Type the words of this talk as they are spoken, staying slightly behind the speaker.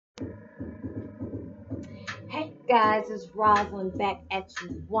guys, it's Rosalind back at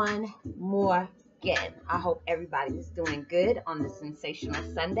you one more again. I hope everybody is doing good on this sensational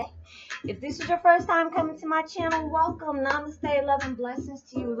Sunday. If this is your first time coming to my channel, welcome. Namaste, love and blessings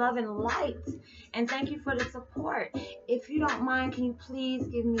to you, love and light. And thank you for the support. If you don't mind, can you please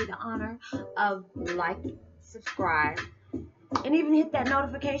give me the honor of like, subscribe, and even hit that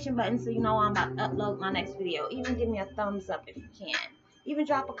notification button so you know I'm about to upload my next video. Even give me a thumbs up if you can. Even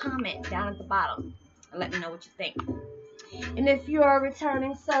drop a comment down at the bottom and let me know what you think. And if you're a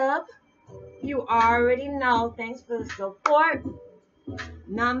returning sub, you already know. Thanks for the support.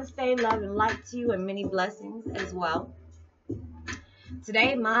 Namaste, love and light to you, and many blessings as well.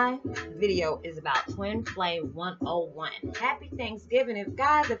 Today my video is about Twin Flame 101. Happy Thanksgiving. If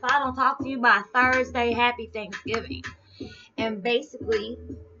I don't talk to you by Thursday, happy Thanksgiving. And basically,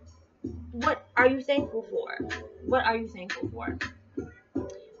 what are you thankful for? What are you thankful for?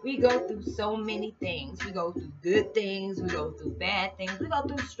 We go through so many things. We go through good things. We go through bad things. We go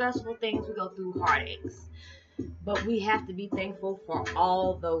through stressful things. We go through heartaches. But we have to be thankful for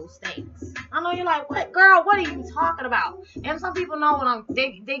all those things. I know you're like, what, girl? What are you talking about? And some people know what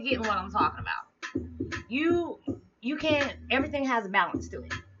they getting what I'm talking about. You can't. Everything has a balance to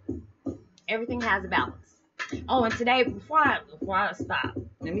it. Everything has a balance. Oh, and today, before I stop,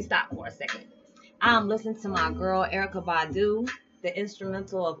 let me stop for a second. I'm listening to my girl Erykah Badu. The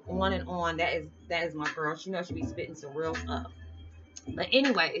instrumental of On and On. That is my girl. She knows she be spitting some real stuff. But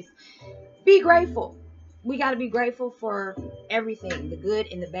anyways, be grateful. We got to be grateful for everything, the good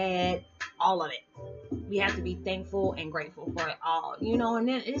and the bad, all of it. We have to be thankful and grateful for it all, you know. And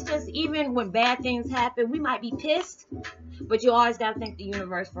then it's just, even when bad things happen, we might be pissed, but you always got to thank the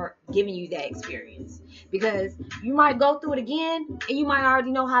universe for giving you that experience, because you might go through it again and you might already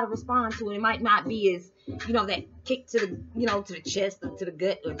know how to respond to it. It might not be as, you know, that kick to the, you know, to the chest or to the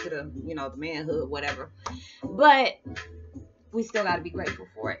gut or to the, you know, the manhood, whatever. But we still got to be grateful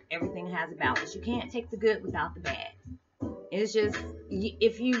for it. Everything has a balance. You can't take the good without the bad. It's just,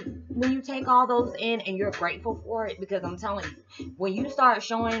 when you take all those in and you're grateful for it, because I'm telling you, when you start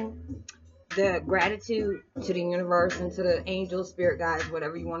showing the gratitude to the universe and to the angels, spirit guides,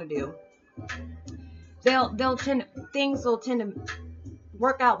 whatever you want to do, things will tend to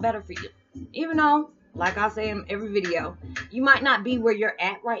work out better for you. Even though, like I say in every video, you might not be where you're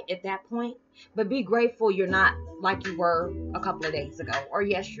at right at that point, but be grateful you're not like you were a couple of days ago, or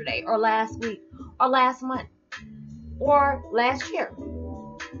yesterday, or last week, or last month, or last year.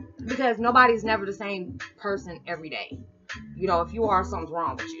 Because nobody's never the same person every day. You know, if you are, something's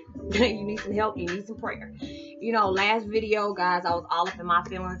wrong with you. You need some help, you need some prayer. You know, last video, guys, I was all up in my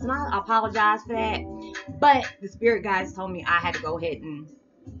feelings, and I apologize for that. But the spirit guides told me I had to go ahead and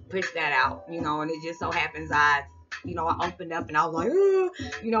push that out, you know, and it just so happens I opened up and I was like,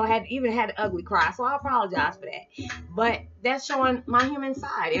 you know, had an ugly cry. So I apologize for that. But that's showing my human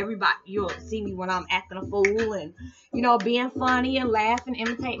side. Everybody, you'll see me when I'm acting a fool and, you know, being funny and laugh and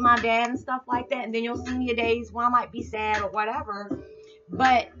imitate my dad and stuff like that. And then you'll see me days when I might be sad or whatever.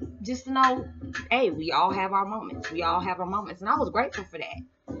 But just to know, hey, we all have our moments. We all have our moments. And I was grateful for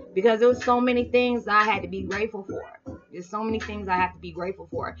that, because there was so many things I had to be grateful for. There's so many things I have to be grateful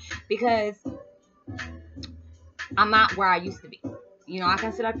for, because I'm not where I used to be. You know, I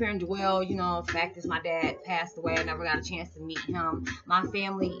can sit up here and dwell, you know, the fact is my dad passed away. I never got a chance to meet him. My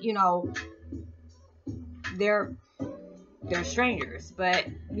family, you know, they're strangers, but,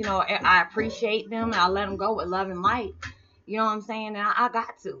 you know, I appreciate them and I let them go with love and light. You know what I'm saying? And I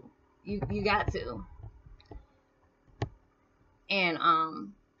got to. You got to. And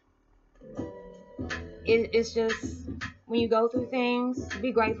it's just, when you go through things,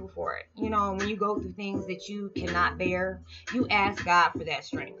 be grateful for it. You know, when you go through things that you cannot bear, you ask God for that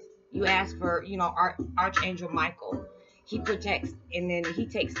strength. You ask for, you know, Archangel Michael. He protects, and then he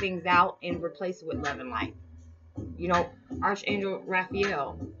takes things out and replaces it with love and light. You know, Archangel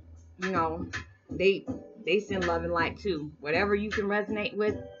Raphael, you know, they send love and light too. Whatever you can resonate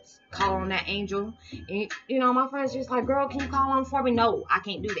with, call on that angel. And, you know, my friend's just like, girl, can you call on for me? No, I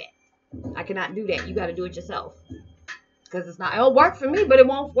can't do that. I cannot do that. You got to do it yourself. Because it'll work for me, but it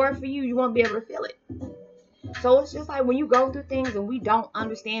won't work for you. You won't be able to feel it. So it's just like when you go through things and we don't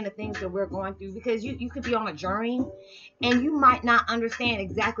understand the things that we're going through, because you could be on a journey and you might not understand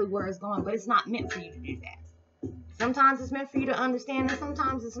exactly where it's going, but it's not meant for you to do that. Sometimes it's meant for you to understand, and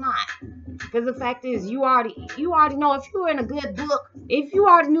sometimes it's not. Because the fact is, you already know. If you were in a good book, if you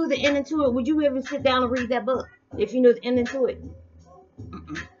already knew the ending to it, would you even sit down and read that book if you knew the ending to it?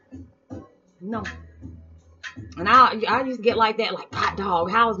 No. And I used to get like that, like, God dog,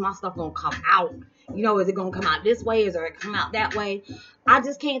 how is my stuff gonna come out? You know, is it going to come out this way? Is it come out that way? I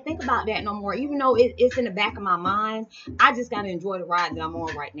just can't think about that no more. Even though it's in the back of my mind, I just got to enjoy the ride that I'm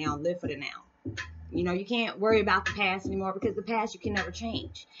on right now. Live for the now. You know, you can't worry about the past anymore because the past you can never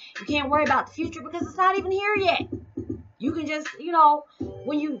change. You can't worry about the future because it's not even here yet. You can just, you know,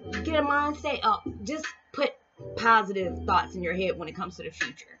 when you get a mindset up, just put positive thoughts in your head when it comes to the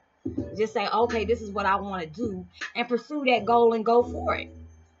future. Just say, okay, this is what I want to do, and pursue that goal and go for it.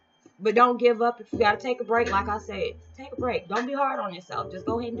 But don't give up. If you got to take a break, like I said, take a break. Don't be hard on yourself. Just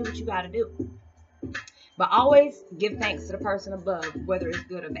go ahead and do what you got to do. But always give thanks to the person above, whether it's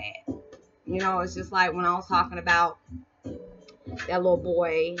good or bad. You know, it's just like when I was talking about that little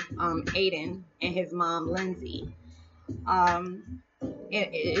boy, Aiden, and his mom, Lindsay.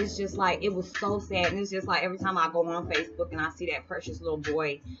 It's just like, it was so sad. And it's just like every time I go on Facebook and I see that precious little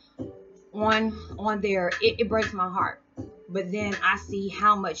boy on there, it breaks my heart. But then I see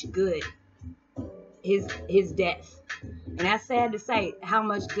how much good his death, and that's sad to say, how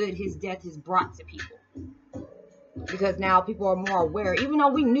much good his death has brought to people. Because now people are more aware, even though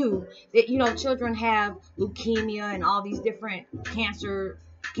we knew that, you know, children have leukemia and all these different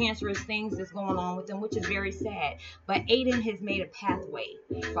cancerous things that's going on with them, which is very sad. But Aiden has made a pathway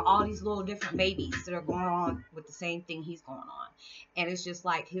for all these little different babies that are going on with the same thing he's going on. And it's just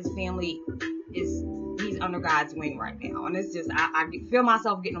like his family he's under God's wing right now. And it's just, I feel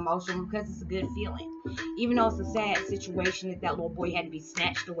myself getting emotional because it's a good feeling. Even though it's a sad situation that little boy had to be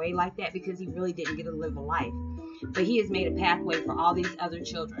snatched away like that because he really didn't get to live a life. But he has made a pathway for all these other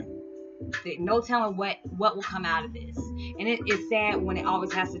children. No telling what will come out of this. And it is sad when it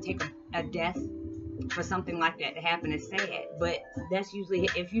always has to take a death for something like that to happen. It's sad. But that's usually,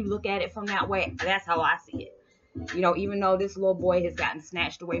 if you look at it from that way, that's how I see it. You know, even though this little boy has gotten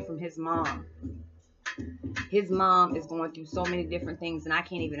snatched away from his mom is going through so many different things, and I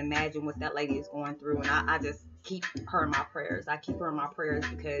can't even imagine what that lady is going through. And I just keep her in my prayers. I keep her in my prayers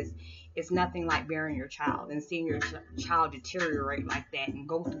because it's nothing like bearing your child and seeing your child deteriorate like that and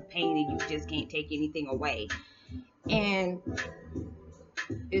go through pain, and you just can't take anything away. And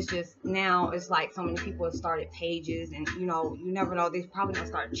it's just, now it's like so many people have started pages, and you know, you never know, they're probably gonna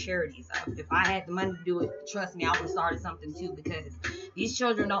start charities up. If I had the money to do it, trust me, I would have started something too, because these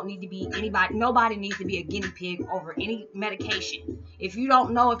children don't need to be nobody needs to be a guinea pig over any medication. If you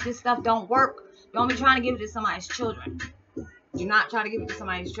don't know if this stuff don't work, don't be trying to give it to somebody's children. Do not try to give it to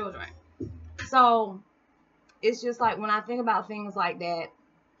somebody's children. So it's just like when I think about things like that,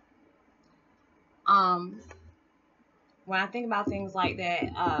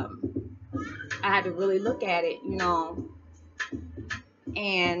 I had to really look at it, you know,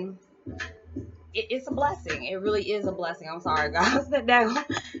 and it's a blessing. It really is a blessing. I'm sorry, guys,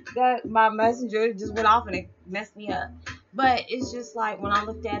 that my messenger just went off and it messed me up. But it's just like, when I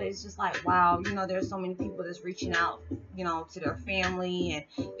looked at it, it's just like, wow, you know, there's so many people that's reaching out, you know, to their family, and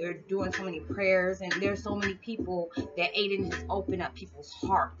they're doing so many prayers, and there's so many people that Aiden has opened up people's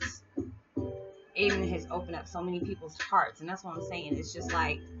hearts. Aiden has opened up so many people's hearts, and that's what I'm saying. It's just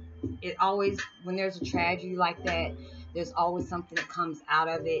like, it always, when there's a tragedy like that, there's always something that comes out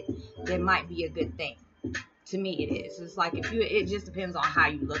of it that might be a good thing. To me, it is. It's like, it just depends on how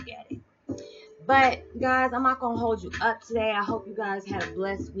you look at it. But guys, I'm not going to hold you up today. I hope you guys had a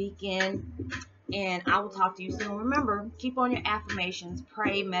blessed weekend, and I will talk to you soon. Remember, keep on your affirmations,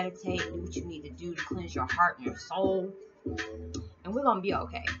 pray, meditate, do what you need to do to cleanse your heart and your soul, and we're going to be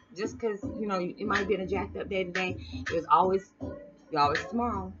okay. Just because, you know, it might be a jacked up day today, you're always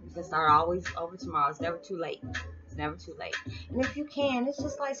tomorrow. You can start always over tomorrow. It's never too late. It's never too late. And if you can, it's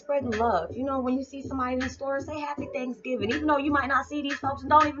just like spreading love. You know, when you see somebody in the store, say Happy Thanksgiving. Even though you might not see these folks and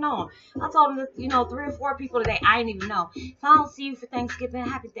don't even know them. I told them, you know, 3 or 4 people today I didn't even know. If I don't see you for Thanksgiving,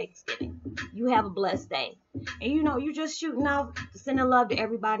 Happy Thanksgiving. You have a blessed day. And you know, you're just shooting out, sending love to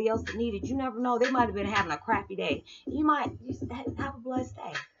everybody else that needed. You never know. They might have been having a crappy day. You might just have a blessed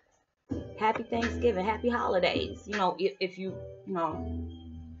day. Happy Thanksgiving. Happy holidays. You know, if you know,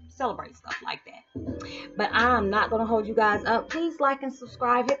 celebrate stuff like that. But I'm not going to hold you guys up. Please like and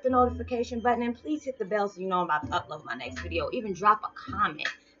subscribe, hit the notification button, and please hit the bell so you know I'm about to upload my next video. Even drop a comment,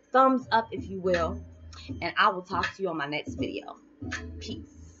 thumbs up if you will, and I will talk to you on my next video.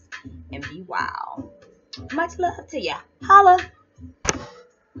 Peace and be wild. Much love to ya. Holla.